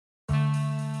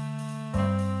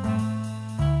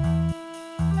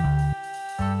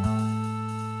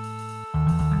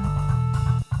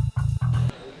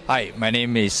Hi, my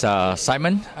name is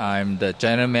Simon. I'm the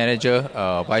General Manager,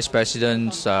 Vice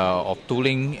President of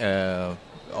Tooling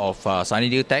of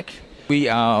Sunningdale Tech. We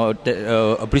are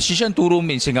a precision tool room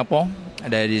in Singapore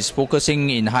that is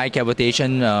focusing in high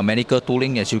cavitation medical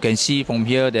tooling. As you can see from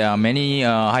here, there are many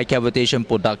high cavitation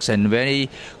products and very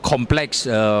complex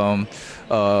medical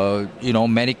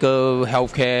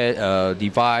healthcare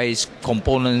device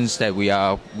components that we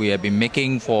have been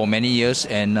making for many years.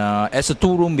 And as a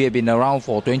tool room, we have been around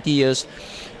for 20 years,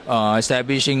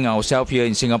 establishing ourselves here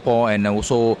in Singapore, and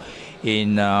also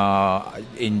in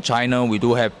China. We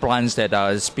do have plants that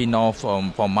are spin-off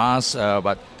from us,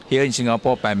 but here in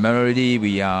Singapore, primarily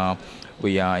we are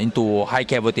into high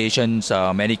cavitations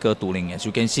medical tooling. As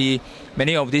you can see,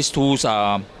 many of these tools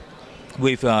are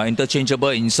with interchangeable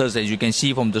inserts. As you can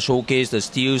see from the showcase, the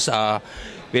steels are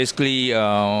basically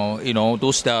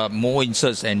those are more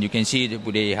inserts, and you can see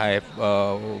they have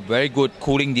very good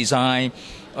cooling design.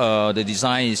 The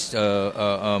design is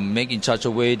made in such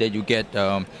a way that you get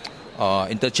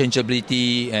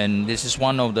interchangeability, and this is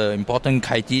one of the important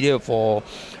criteria for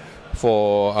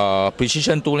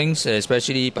precision toolings,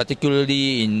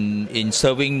 particularly in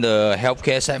serving the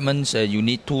healthcare segments. You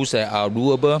need tools that are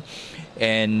doable,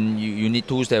 and you need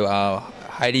tools that are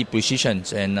highly precision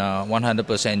and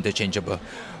 100% interchangeable.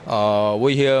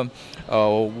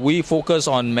 We focus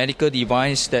on medical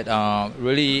devices that are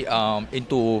really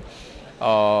into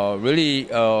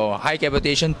high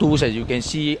cavitation tools. As you can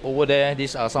see over there,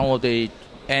 these are some of the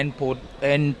end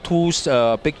tools,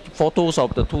 big photos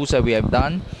of the tools that we have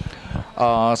done.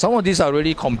 Some of these are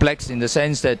really complex in the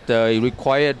sense that it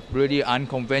required really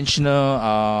unconventional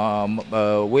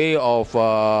way of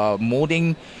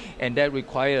molding, and that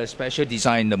requires a special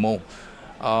design in the mold.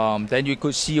 Then you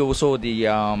could see also the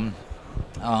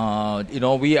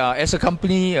we are, as a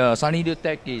company, Sunningdale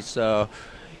Tech is a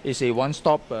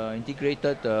one-stop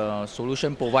integrated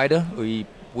solution provider.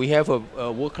 We have a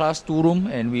world-class tool room,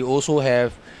 and we also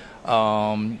have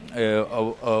a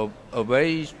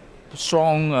very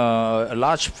strong,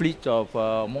 large fleet of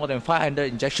more than 500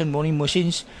 injection molding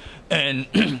machines, and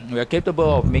we are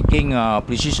capable of making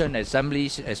precision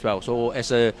assemblies as well. So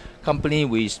as a company,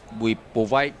 we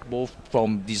provide both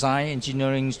from design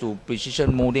engineering to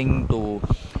precision molding to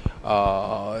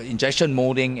injection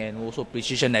molding and also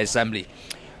precision assembly.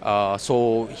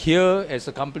 So here as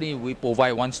a company, we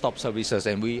provide one-stop services,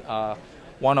 and we are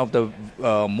one of the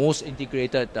most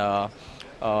integrated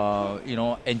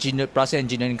process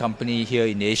engineering company here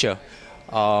in Asia.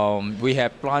 We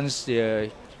have plants.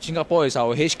 Singapore is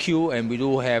our HQ, and we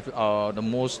do have the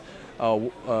most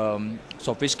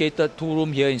sophisticated tool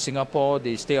room here in Singapore,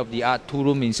 the state-of-the-art tool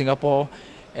room in Singapore.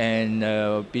 And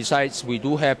besides, we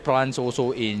do have plants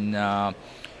also in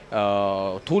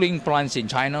tooling plants in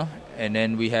China, and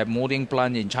then we have molding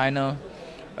plant in China.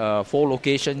 4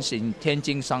 locations in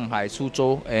Tianjin, Shanghai,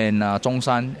 Suzhou, and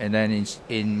Zhongshan. And then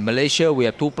in Malaysia, we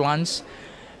have 2 plants.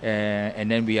 And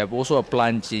then we have also a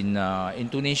plant in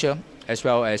Indonesia, as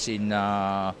well as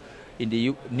nearer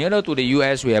to the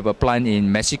US, we have a plant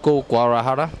in Mexico,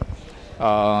 Guadalajara.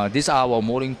 These are our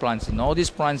molding plants. In all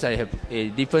these plants, I have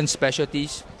different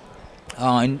specialties.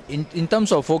 In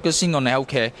terms of focusing on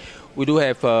healthcare, we do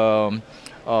have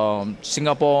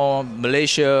Singapore,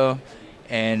 Malaysia,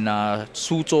 and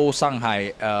Suzhou,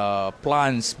 Shanghai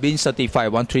plants being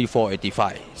certified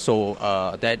 13485. So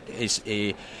that is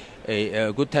a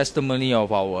good testimony of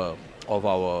our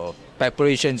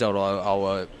preparations, or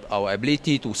our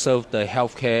ability to serve the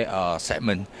healthcare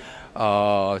segment.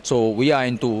 So we are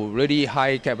into really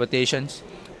high cavitations,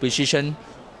 precision,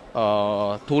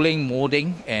 tooling,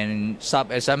 molding, and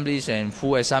sub-assemblies and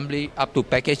full assembly, up to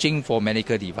packaging for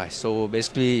medical device. So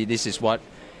basically, this is what,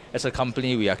 as a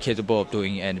company, we are capable of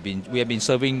doing, and we have been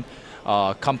serving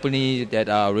companies that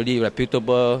are really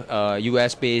reputable,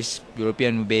 US-based,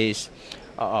 European-based,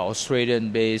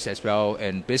 Australian-based as well,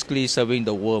 and basically serving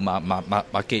the world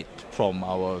market from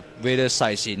our various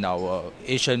sites in our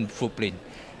Asian footprint.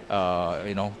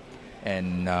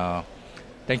 And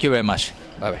thank you very much.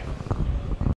 Bye-bye.